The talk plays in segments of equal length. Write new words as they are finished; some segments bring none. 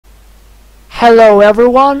Hello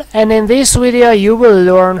everyone, and in this video you will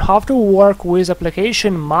learn how to work with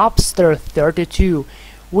application Mapster32,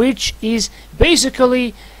 which is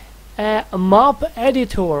basically a map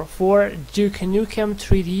editor for Duke Nukem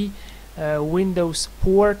 3D Windows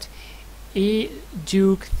port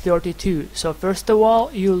Duke 32. So first of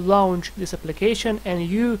all, you launch this application and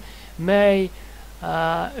you may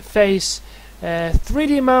face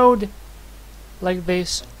 3D mode like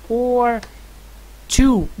this or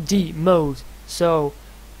 2D mode. So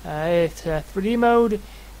it's 3D mode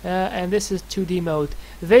and this is 2D mode.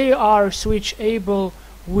 They are switchable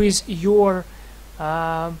with your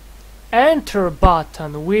enter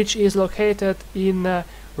button, which is located in the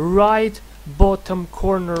right bottom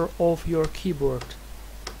corner of your keyboard.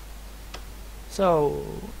 So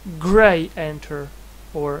gray enter,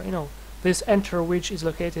 or this enter, which is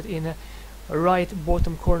located in the right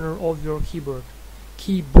bottom corner of your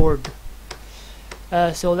keyboard.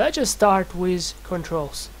 So let's just start with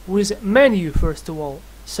controls, with menu first of all.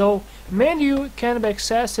 So menu can be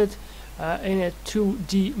accessed in a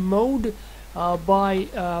 2D mode by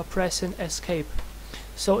pressing escape.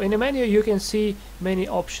 So in the menu you can see many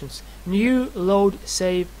options: new, load,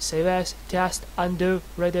 save, save as, test, undo,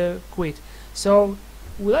 ready, quit. So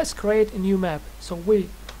let's create a new map. So we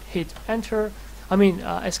hit enter,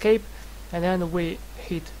 escape, and then we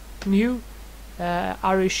hit new.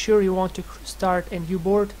 Are you sure you want to start a new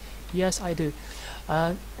board? Yes, I do.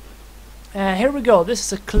 Here we go. This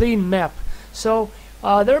is a clean map. So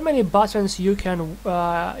there are many buttons you can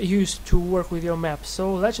use to work with your map.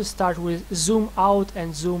 So let's just start with zoom out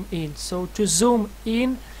and zoom in. So to zoom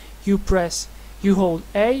in, you hold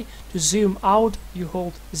A. To zoom out, you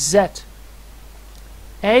hold Z.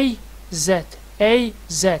 A, Z, A,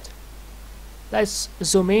 Z. Let's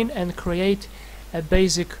zoom in and create a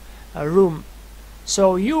basic room.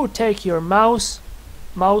 So you take your mouse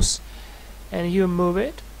and you move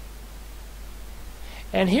it,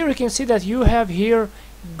 and here you can see that you have here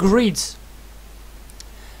grids.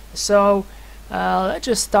 So let's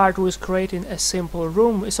just start with creating a simple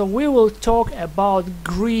room. So we will talk about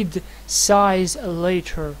grid size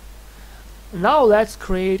later. Now let's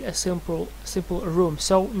create a simple room.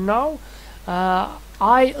 So now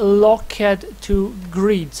I locked to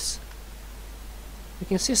grids. You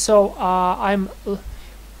can see, so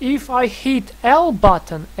if I hit L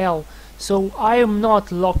button, so I am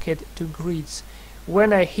not locked to grids.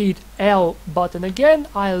 When I hit L button again,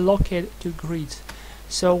 I lock it to grids.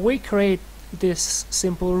 So we create this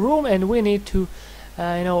simple room, and we need to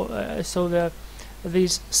so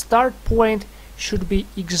this start point should be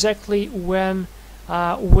exactly when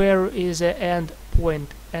where is the end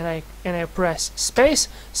point, and I press space.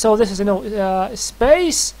 So this is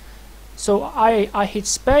space. So I hit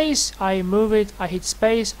space, I move it, I hit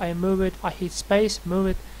space, I move it, I hit space, move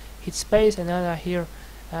it, hit space, and then I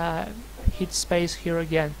hit space here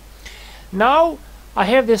again. Now I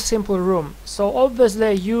have this simple room. So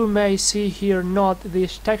obviously you may see here not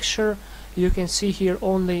this texture, you can see here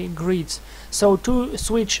only grids. So to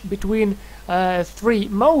switch between 3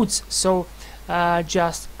 modes, so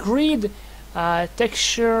just grid,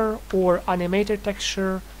 texture, or animated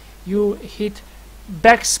texture, you hit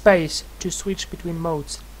backspace to switch between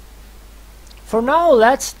modes. For now,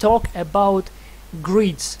 let's talk about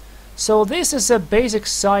grids. So this is a basic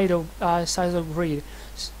size of grid.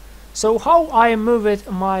 So how I move it,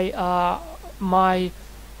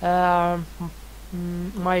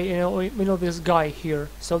 this guy here.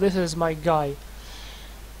 So this is my guy.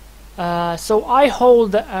 So I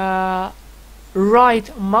hold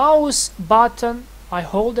right mouse button, I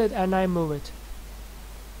hold it and I move it.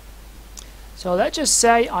 So let's just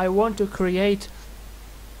say I want to create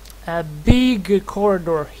a big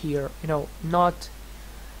corridor here, not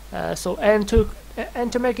and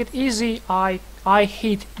to make it easy, I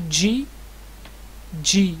hit G,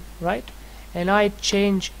 right, and I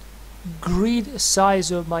change grid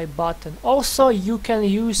size of my button. Also, you can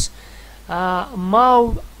use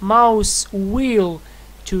mouse wheel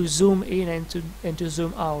to zoom in and to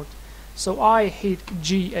zoom out. So I hit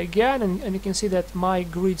G again, and you can see that my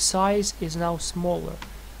grid size is now smaller.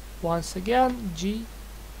 Once again, G,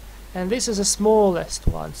 and this is the smallest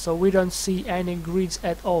one, so we don't see any grids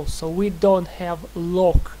at all, so we don't have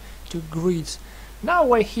lock to grids.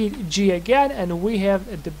 Now I hit G again, and we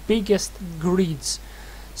have the biggest grids.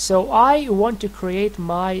 So I want to create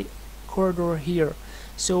my corridor here.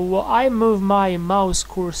 So I move my mouse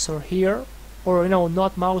cursor here, or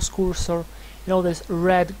not mouse cursor, this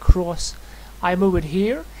red cross. I move it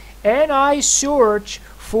here, and I search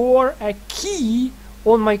for a key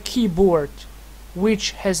on my keyboard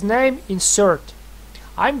which has name insert.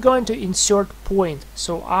 I'm going to insert point,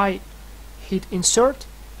 so I hit insert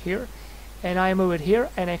here, and I move it here,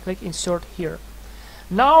 and I click insert here.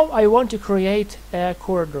 Now I want to create a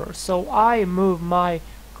corridor, so I move my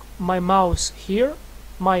mouse here,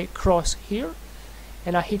 my cross here,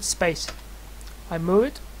 and I hit space. I move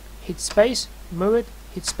it, hit space, move it,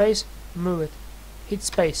 hit space, move it, hit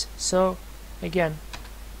space. So again,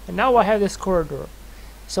 and now I have this corridor.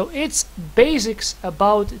 So it's basics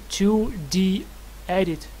about 2D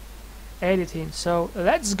editing. So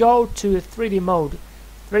let's go to 3D mode.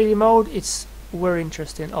 3D mode is very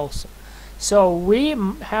interesting also. So we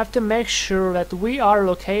have to make sure that we are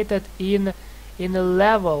located in a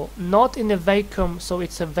level, not in a vacuum. So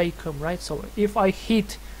it's a vacuum, right? So if I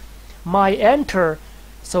hit my enter,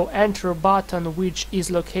 so enter button, which is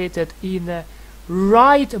located in the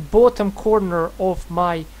right bottom corner of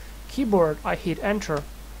my keyboard, I hit enter,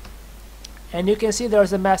 and you can see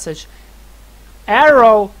there's a message: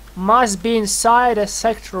 arrow must be inside a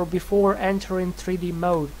sector before entering 3D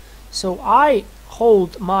mode. So I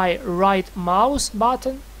hold my right mouse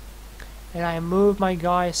button and I move my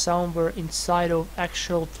guy somewhere inside of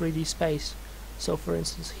actual 3D space, so for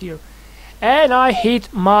instance here, and I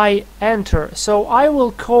hit my enter. So I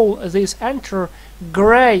will call this enter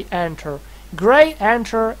gray enter. Gray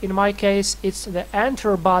enter, in my case, it's the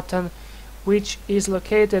enter button which is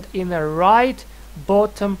located in the right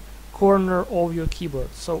bottom corner of your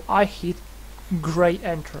keyboard. So I hit gray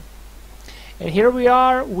enter, and here we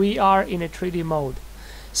are in a 3D mode.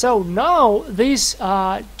 So now this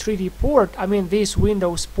 3D port, I mean this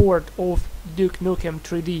Windows port of Duke Nukem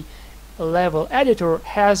 3D level editor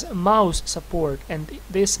has mouse support, and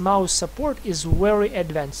this mouse support is very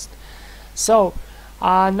advanced. So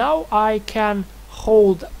now I can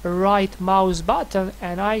hold right mouse button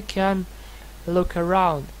and I can look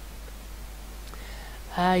around.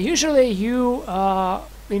 Usually you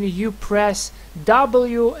press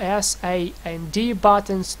W, S, A and D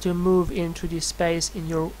buttons to move into this space in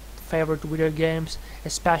your favorite video games,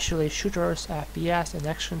 especially shooters, FPS and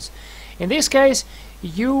actions. In this case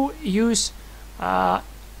you use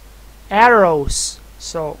arrows,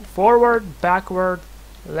 so forward, backward,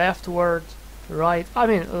 leftward, right, I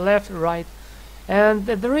mean left, right, and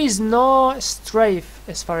there is no strafe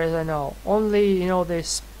as far as I know, only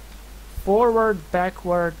this forward,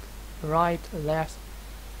 backward, right, left.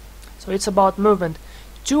 So it's about movement.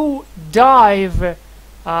 To dive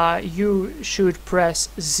you should press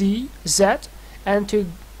Z, and to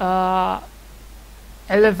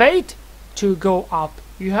elevate, to go up,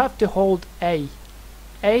 you have to hold A,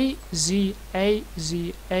 Z, A,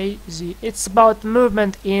 Z, A, Z. It's about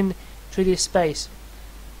movement in 3D space.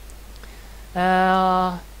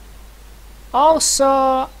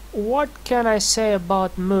 Also, what can I say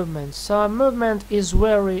about movement? So movement is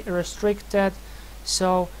very restricted.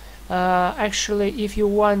 So actually, if you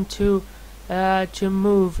want to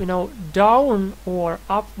move, down or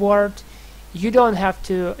upward, you don't have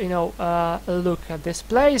to, look at this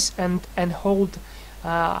place and hold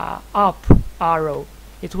up arrow.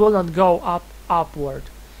 It will not go upward.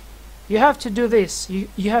 You have to do this.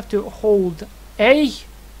 You have to hold A,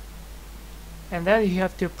 and then you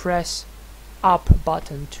have to press up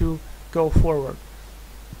button to go forward.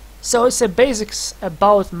 So it's a basics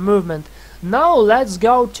about movement. Now let's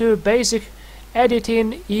go to basic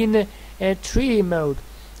editing in a 3D mode.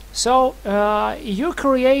 So you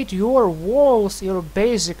create your walls, your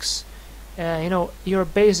basics, your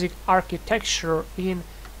basic architecture in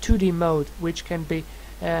 2D mode, which can be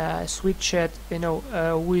switched,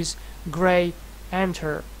 with gray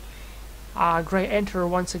enter. Gray enter,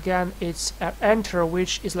 once again, it's enter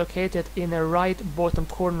which is located in the right bottom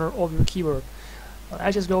corner of your keyboard.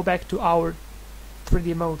 I just go back to our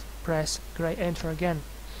 3D mode, press gray enter again,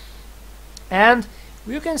 and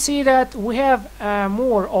you can see that we have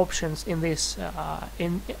more options in this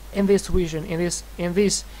in this vision, in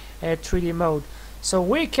this 3D mode. So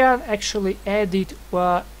we can actually edit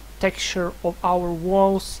texture of our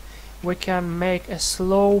walls. We can make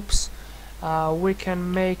slopes. We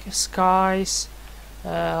can make skies.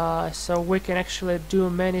 So we can actually do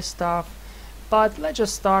many stuff. But let's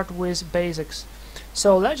just start with basics.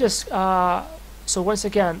 So let's just so once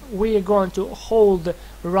again we are going to hold the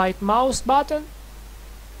right mouse button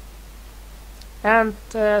and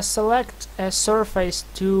select a surface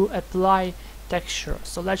to apply texture.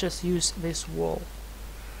 So let's just use this wall.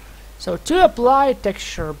 So to apply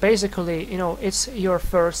texture, basically, it's your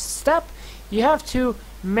first step. You have to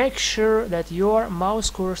make sure that your mouse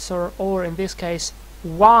cursor, or in this case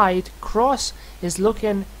white cross, is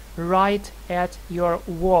looking right at your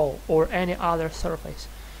wall or any other surface.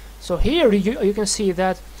 So here you can see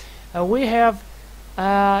that we have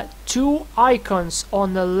two icons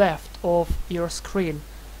on the left of your screen.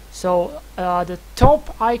 So the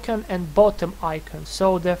top icon and bottom icon.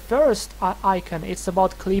 So the first icon, it's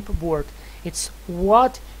about clipboard. It's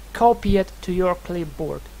what copy it to your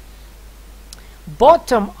clipboard.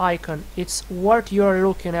 Bottom icon, it's what you're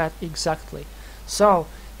looking at exactly. So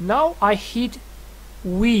now I hit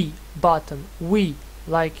V button, V,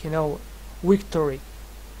 like, you know, victory.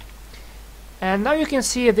 And now you can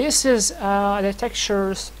see this is the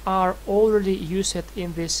textures are already used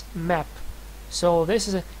in this map. So this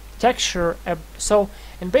is a texture.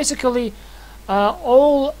 And basically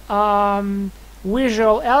all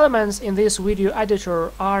visual elements in this video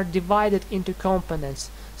editor are divided into components.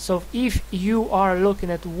 So if you are looking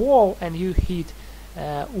at wall and you hit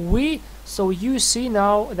V, so you see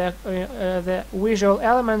now the visual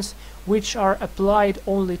elements which are applied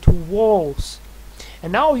only to walls.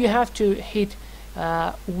 And now you have to hit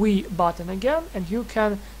V button again, and you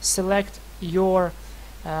can select your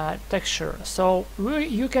texture. So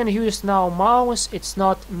you can use now mouse. It's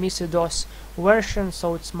not MS-DOS version,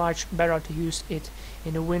 so it's much better to use it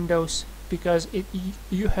in Windows because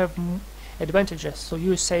you have advantages, so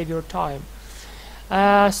you save your time.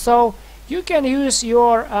 So you can use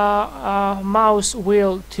your mouse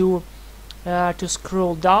wheel to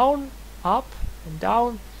scroll down, up and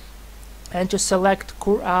down, and to select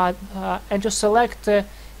the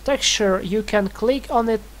texture. You can click on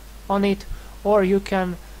it, or you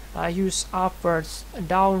can use upwards,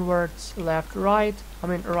 downwards, left, right.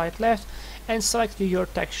 Right, left, and select your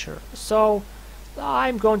texture. So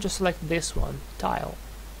I'm going to select this one, tile.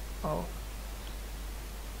 Oh,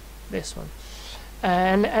 this one,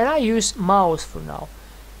 and I use mouse for now.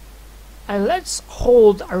 And let's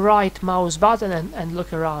hold a right mouse button and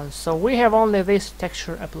look around. So we have only this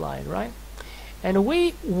texture applied, right? And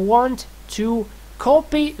we want to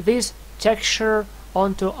copy this texture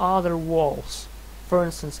onto other walls. For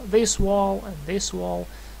instance, this wall and this wall.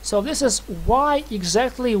 So this is why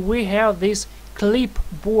exactly we have this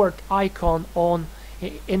clipboard icon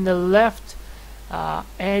in the left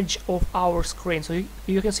edge of our screen. So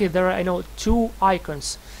you can see there are two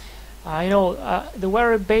icons. The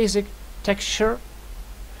very basic texture,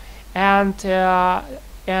 and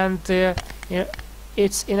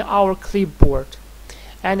it's in our clipboard.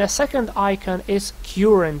 And the second icon is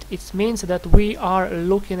current. It means that we are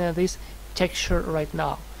looking at this texture right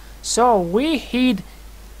now. So we hit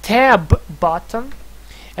tab button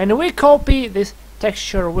and we copy this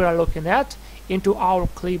texture we are looking at into our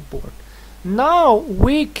clipboard. Now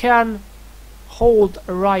we can hold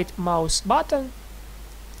right mouse button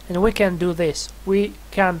and we can do this. We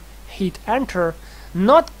can hit enter,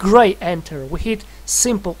 not gray enter, we hit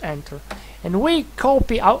simple enter, and we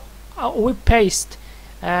copy out, we paste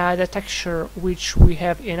the texture which we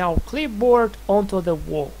have in our clipboard onto the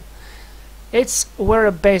wall. It's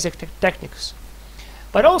very basic techniques.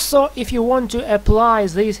 But also, if you want to apply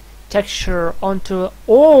this texture onto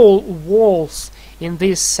all walls in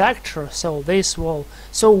this sector, so this wall,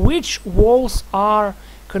 so which walls are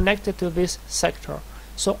connected to this sector?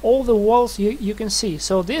 So all the walls you can see.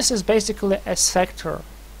 So this is basically a sector.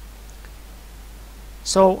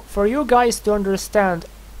 So for you guys to understand,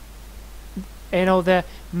 the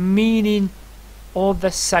meaning of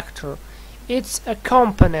the sector, it's a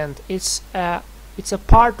component. It's a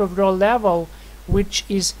part of your level which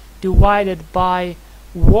is divided by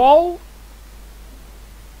wall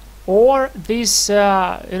or this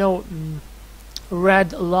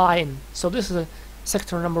red line. So this is a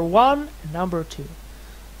sector number 1 and number 2.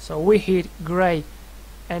 So we hit gray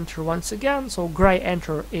enter once again. So gray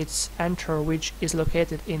enter, it's enter which is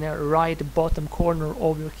located in the right bottom corner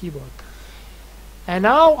of your keyboard. And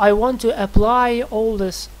now I want to apply all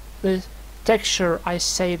this texture I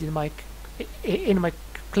saved in my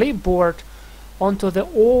clipboard onto the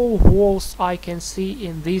all walls I can see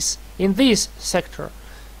in this sector.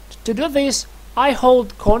 To do this, I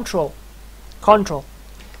hold Control,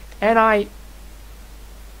 and I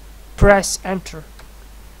press enter.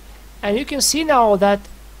 And you can see now that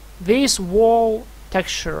this wall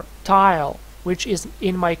texture tile which is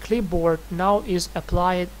in my clipboard now is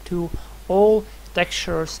applied to all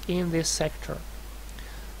textures in this sector.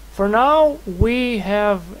 For now we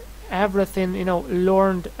have everything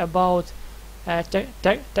learned about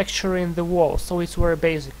texturing the wall, so it's very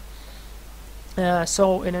basic.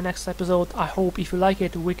 So in the next episode, I hope if you like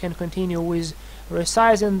it, we can continue with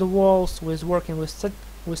resizing the walls, with working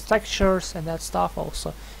with textures, and that stuff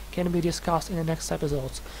also can be discussed in the next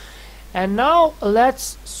episodes. And now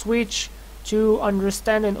let's switch to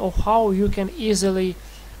understanding of how you can easily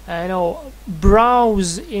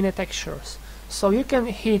browse in the textures. so you can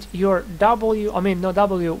hit your W, I mean not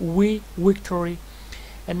W, V, victory,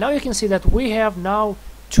 and now you can see that we have now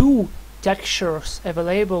two textures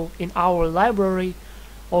available in our library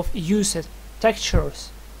of used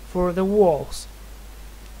textures for the walls.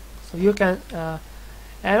 So you can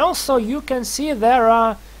and also you can see there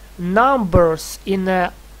are numbers in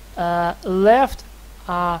the left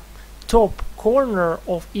top corner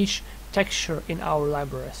of each texture in our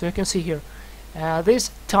library. So you can see here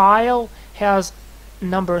this tile has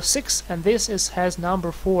number 6 and this has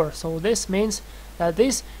number 4, so this means that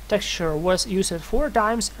this texture was used 4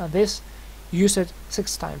 times and this used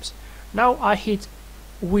 6 times. Now I hit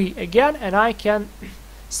V again and I can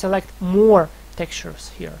select more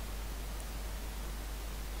textures here.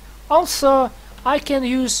 Also I can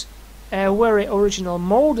use a very original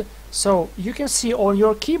mode, so you can see on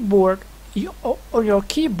your keyboard you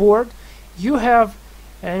have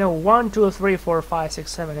 1, 2, 3, 4, 5,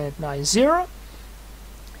 6, 7, 8, 9, 0,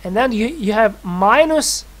 and then you have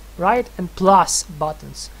minus, right, and plus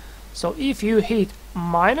buttons. So if you hit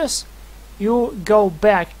minus, you go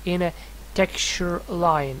back in a texture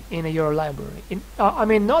line in your library. I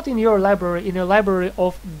mean not in your library, in a library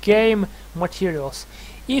of game materials.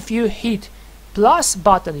 If you hit plus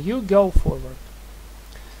button, you go forward.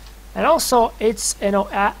 And also it's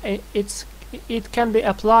it can be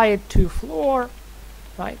applied to floor,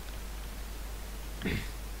 right?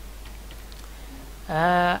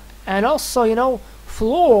 And also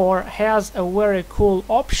floor has a very cool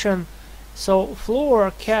option. So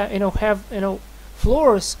floor can have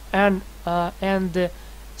floors and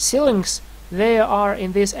ceilings, they are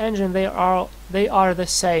in this engine, they are the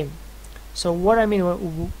same. So what I mean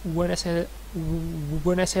when I say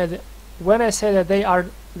that they are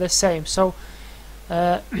the same, so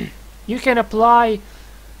you can apply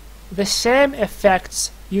the same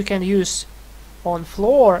effects you can use on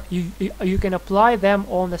floor, you can apply them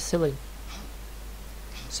on the ceiling.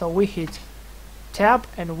 So we hit tab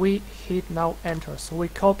and we hit now enter. So we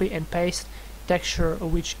copy and paste texture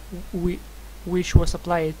which was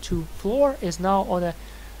applied to floor is now on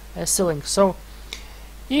a ceiling. So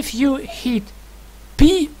if you hit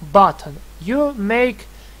P button, you make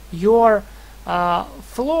your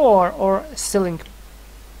floor or ceiling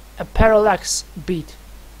a parallax beat.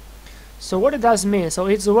 So what it does mean? So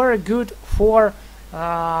it's very good for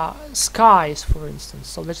skies, for instance.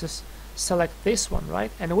 So let's just select this one,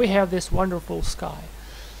 right? And we have this wonderful sky.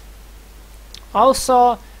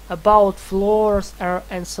 Also about floors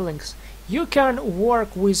and ceilings, you can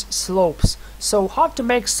work with slopes. So how to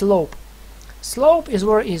make slope? Slope is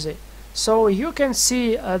very easy. So you can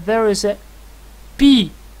see there is a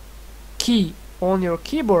P key on your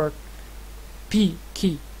keyboard. P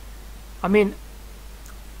key. I mean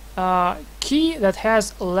key that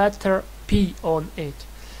has letter P on it.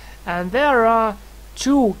 And there are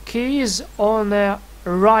two keys on the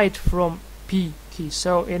right from P key.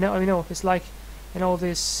 So it's like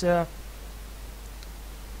this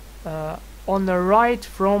on the right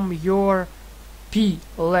from your P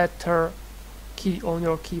letter key on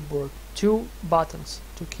your keyboard. Two buttons,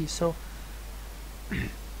 two keys. So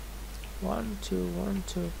 1, 2, 1,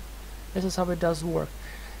 2. This is how it does work.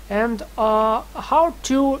 And how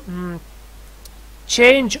to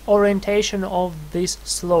change orientation of this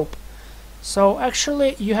slope. So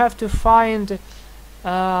actually you have to find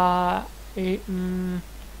the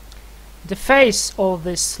face of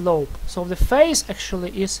this slope. So the face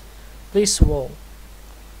actually is this wall,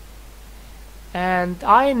 and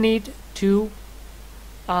I need to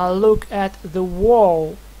look at the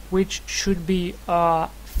wall which should be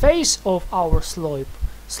face of our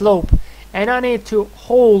slope, and I need to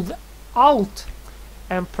hold Alt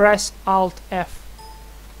and press Alt F,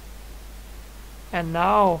 and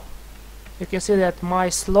now you can see that my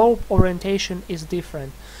slope orientation is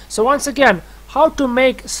different. So once again, how to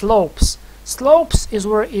make slopes? Slopes is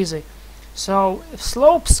very easy. So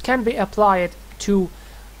slopes can be applied to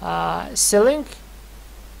ceiling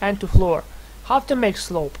and to floor. How to make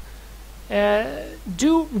slope?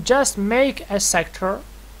 Just make a sector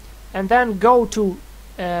and then go to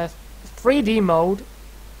 3D mode.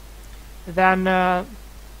 Then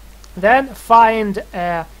find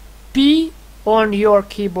P on your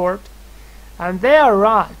keyboard, and there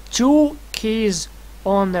are two keys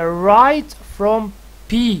on the right from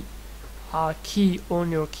P key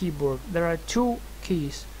on your keyboard. There are two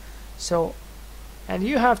keys. So, and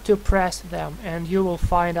you have to press them, and you will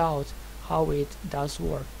find out how it does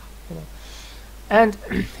work. And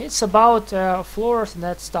it's about floors and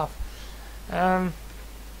that stuff.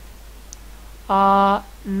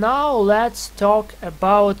 Now let's talk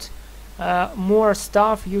about more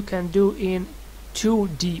stuff you can do in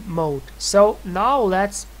 2D mode. So now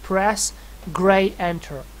let's press gray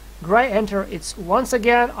enter. Gray enter, it's once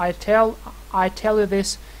again, I tell you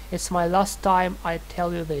this, it's my last time I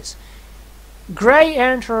tell you this. Gray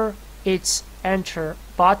enter, it's enter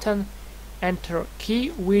button, enter key,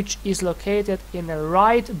 which is located in the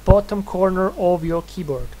right bottom corner of your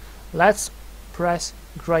keyboard. Let's press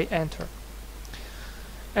gray enter.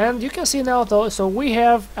 And you can see now though, so we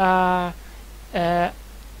have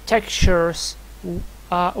textures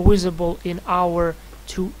visible in our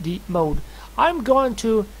 2D mode. I'm going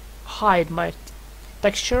to hide my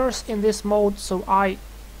textures in this mode, so I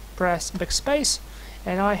press backspace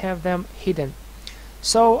and I have them hidden.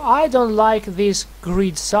 So I don't like this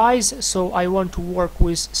grid size, so I want to work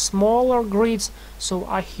with smaller grids, so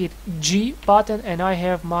I hit G button and I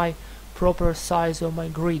have my proper size of my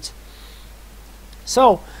grids.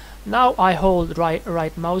 So now I hold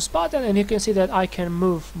right mouse button and you can see that I can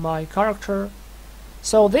move my character.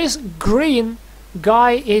 So this green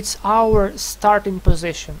guy, it's our starting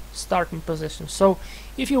position. So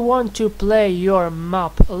if you want to play your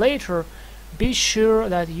map later, be sure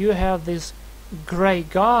that you have this gray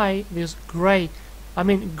guy, this green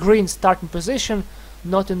starting position,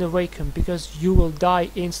 not in the vacuum, because you will die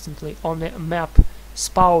instantly on the map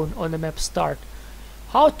spawn, on the map start.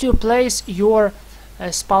 How to place your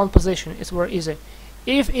spawn position is very easy.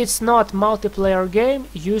 If it's not multiplayer game,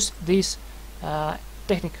 use this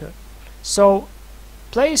technique. So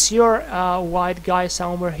place your white guy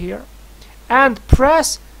somewhere here and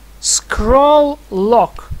press scroll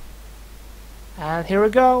lock, and here we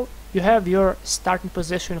go, you have your starting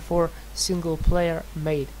position for single player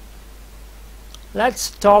made. Let's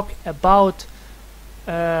talk about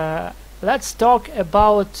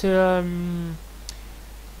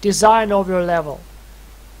design of your level,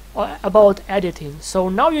 about editing. So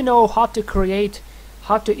now you know how to create,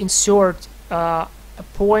 how to insert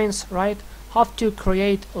points, right? How to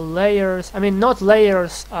create layers, not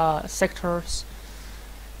layers, sectors.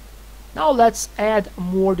 Now let's add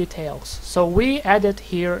more details. So we added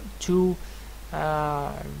here 2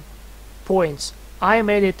 points. I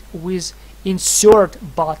made it with insert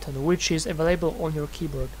button, which is available on your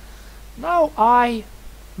keyboard. Now I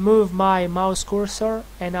move my mouse cursor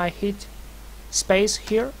and I hit space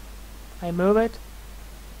here. I move it,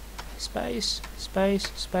 space,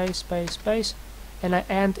 space, space, space, space, and I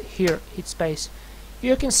end here, hit space.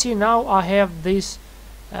 You can see now I have this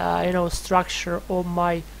structure of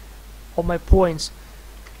my points.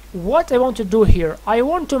 What I want to do here, I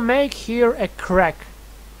want to make here a crack.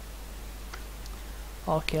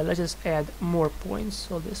 Okay, let's just add more points.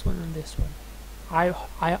 So this one and this one.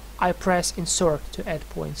 I press insert to add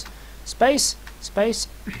points. Space, space,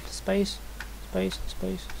 space, space,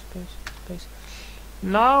 space, space, space.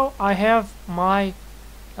 Now I have my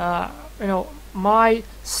my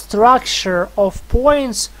structure of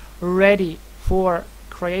points ready for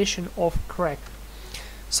creation of crack.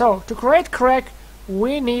 So to create crack,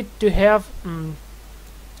 we need to have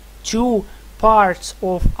 2 parts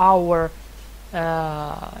of our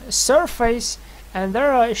surface, and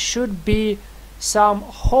there should be some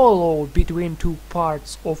hollow between 2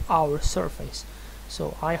 parts of our surface.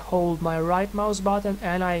 So I hold my right mouse button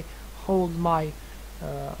and I hold my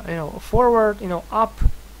forward,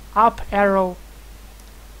 up arrow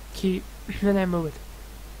key, and I move it.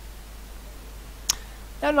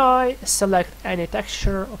 Then I select any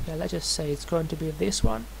texture. Okay, let's just say it's going to be this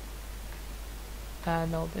one,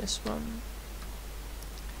 and now this one,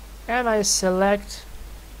 and I select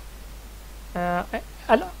and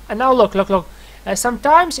now look,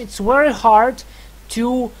 sometimes it's very hard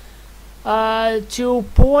to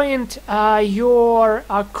point your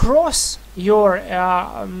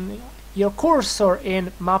cursor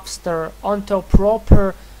in Mapster onto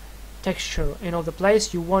proper texture, the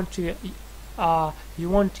place you want to you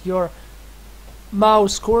want your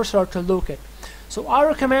mouse cursor to look at. So I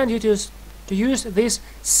recommend you to use this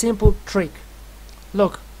simple trick.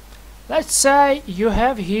 Look, let's say you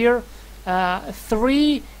have here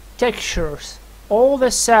 3 textures, all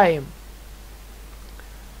the same,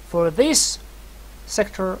 for this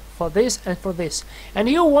sector, for this, and for this, and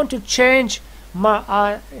you want to change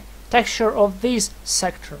my texture of this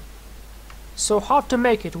sector. So how to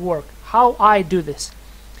make it work? How I do this?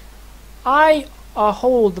 I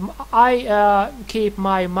keep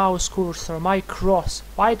my mouse cursor, my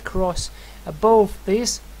white cross, above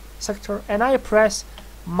this sector, and I press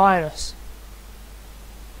minus,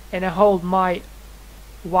 and I hold my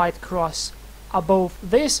white cross above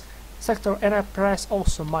this sector and I press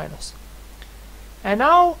also minus. And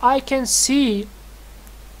now I can see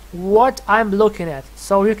what I'm looking at.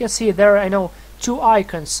 So you can see there, 2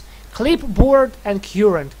 icons, clipboard and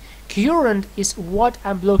current. Current is what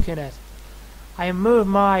I'm looking at. I move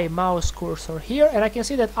my mouse cursor here, and I can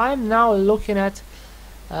see that I'm now looking at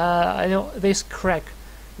this crack.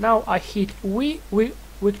 Now I hit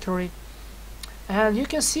victory, and you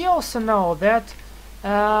can see also now that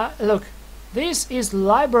look, this is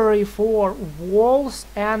library for walls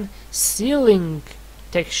and ceiling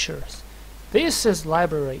textures. This is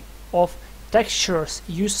library of textures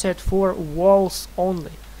you set for walls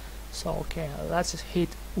only. So okay, let's just hit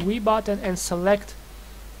V button and select.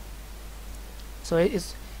 So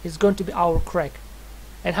it's going to be our crack,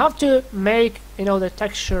 and how to make the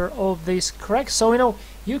texture of this crack. So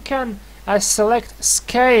you can select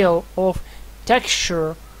scale of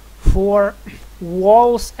texture for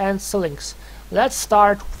walls and ceilings. Let's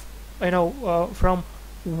start from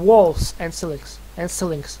walls and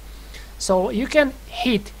ceilings. So you can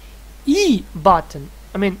hit E button,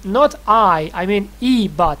 I mean not I mean E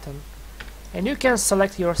button, and you can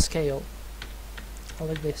select your scale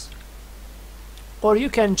like this, or you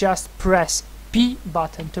can just press P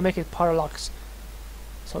button to make it parallax,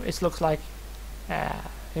 so it looks like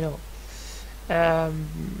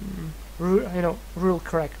real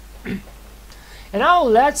crack. And now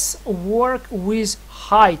let's work with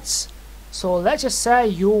heights. So let's just say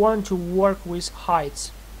you want to work with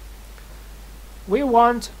heights. We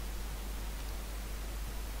want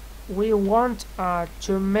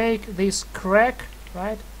to make this crack,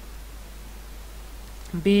 right,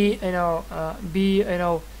 be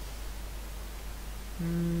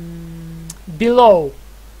below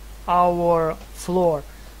our floor.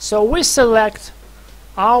 So we select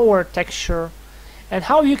our texture. And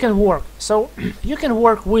how you can work? So you can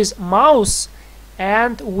work with mouse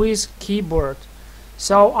and with keyboard.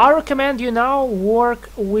 So I recommend you now work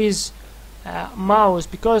with mouse,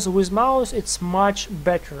 because with mouse it's much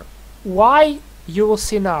better. Why? You will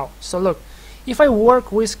see now. So look, if I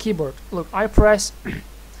work with keyboard, look, I press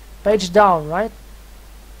page down, right,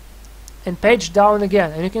 and page down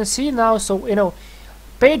again, and you can see now. So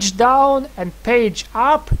page down and page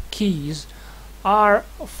up keys are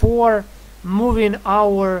for moving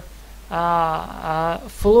our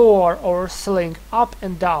floor or ceiling up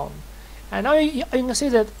and down. And now you can see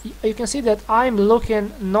that I'm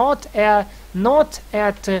looking not at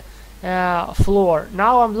floor.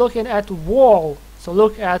 Now I'm looking at wall. So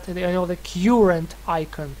look at the current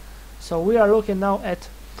icon. So we are looking now at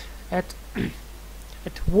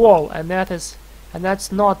wall, and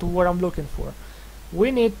that's not what I'm looking for. We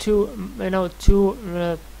need to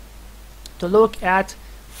to look at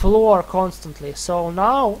floor constantly. So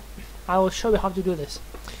now I will show you how to do this.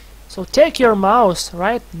 So take your mouse,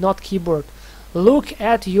 right, not keyboard, look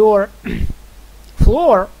at your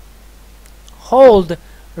floor, hold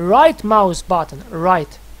right mouse button,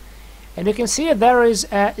 right, and you can see there is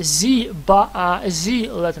a Z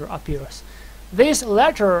letter appears. This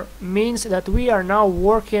letter means that we are now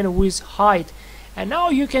working with height, and now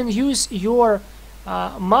you can use your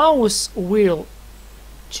mouse wheel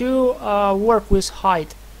to work with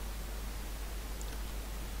height.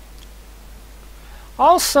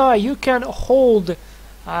 Also, you can hold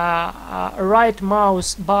right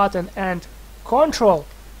mouse button and Control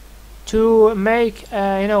to make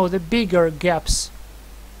the bigger gaps.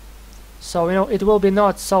 So it will be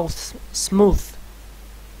not so smooth.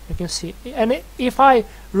 You can see, and if I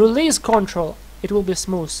release Control, it will be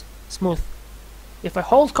smooth. If I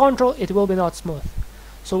hold Control, it will be not smooth.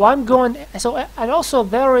 So I'm going. So and also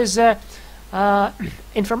there is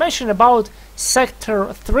information about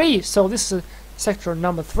sector 3. So this is sector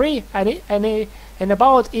number 3, and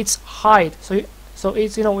about its height. So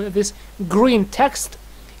it's this green text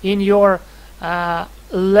in your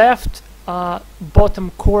left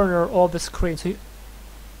bottom corner of the screen. So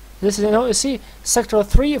this is you see sector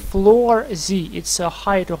 3 floor Z. It's the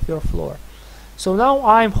height of your floor. So now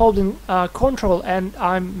I'm holding Control and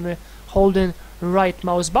I'm holding right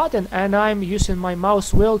mouse button, and I'm using my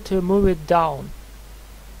mouse wheel to move it down.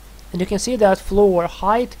 And you can see that floor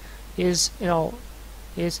height is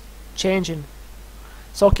is changing.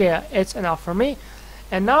 So okay, it's enough for me.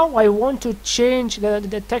 And now I want to change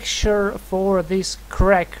the texture for this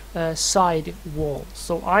crack side wall.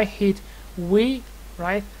 So I hit V,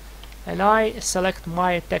 right, and I select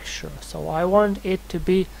my texture. So I want it to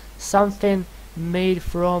be something made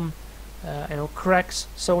from cracks.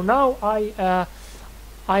 So now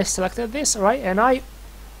I selected this, right, and I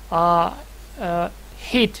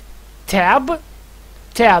hit Tab.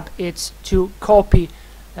 Tab it's to copy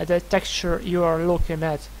the texture you are looking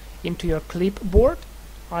at into your clipboard.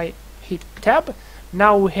 I hit Tab.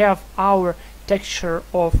 Now we have our texture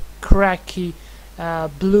of cracky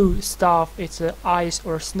blue stuff, it's ice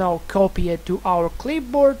or snow, copy it to our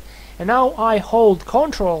clipboard, and now I hold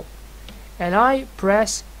Ctrl and I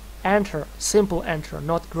press enter, simple enter,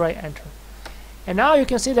 not gray enter. And now you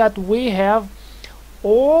can see that we have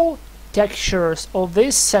all textures of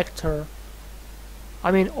this sector,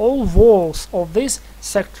 I mean all walls of this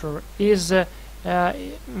sector is you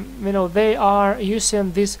know, they are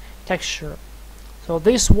using this texture. So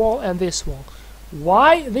this wall and this wall.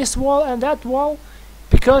 Why this wall and that wall?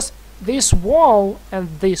 Because this wall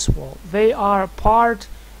and this wall, they are part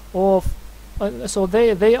of so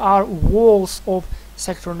they are walls of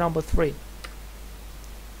sector number 3.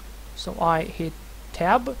 So I hit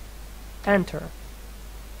tab, enter,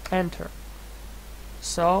 enter.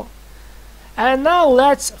 So, and now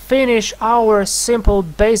let's finish our simple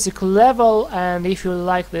basic level. And if you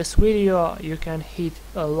like this video, you can hit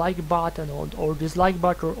a like button or dislike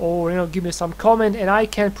button, or you know, give me some comment, and I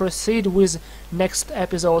can proceed with next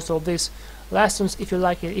episodes of these lessons if you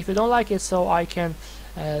like it. If you don't like it, so I can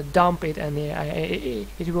dump it, and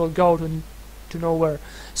it will go to nowhere.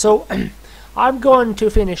 So I'm going to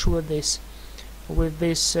finish with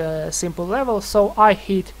this simple level. So I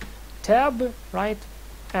hit tab, right,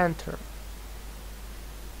 enter,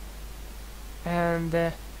 and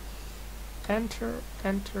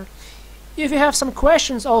enter. If you have some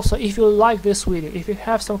questions, also, if you like this video, if you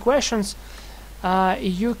have some questions,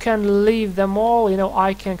 you can leave them all. You know,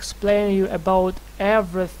 I can explain you about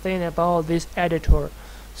everything about this editor.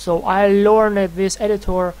 So I learned this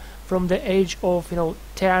editor from the age of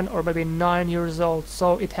 10 or maybe 9 years old.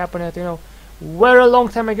 So it happened at very long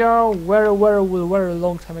time ago, very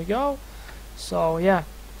long time ago. So yeah.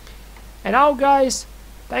 And now guys,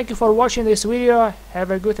 thank you for watching this video.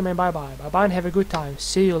 Have a good time and bye bye and have a good time.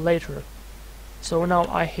 See you later. So now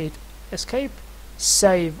I hit escape,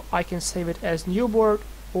 save. I can save it as new board,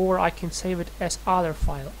 or I can save it as other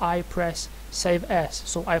file. I press save as.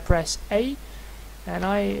 So I press A, and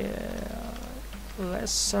I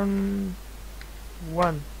lesson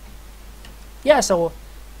 1. Yeah, so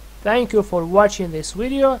thank you for watching this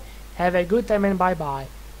video. Have a good time and bye bye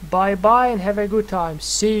and have a good time.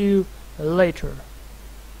 See you later.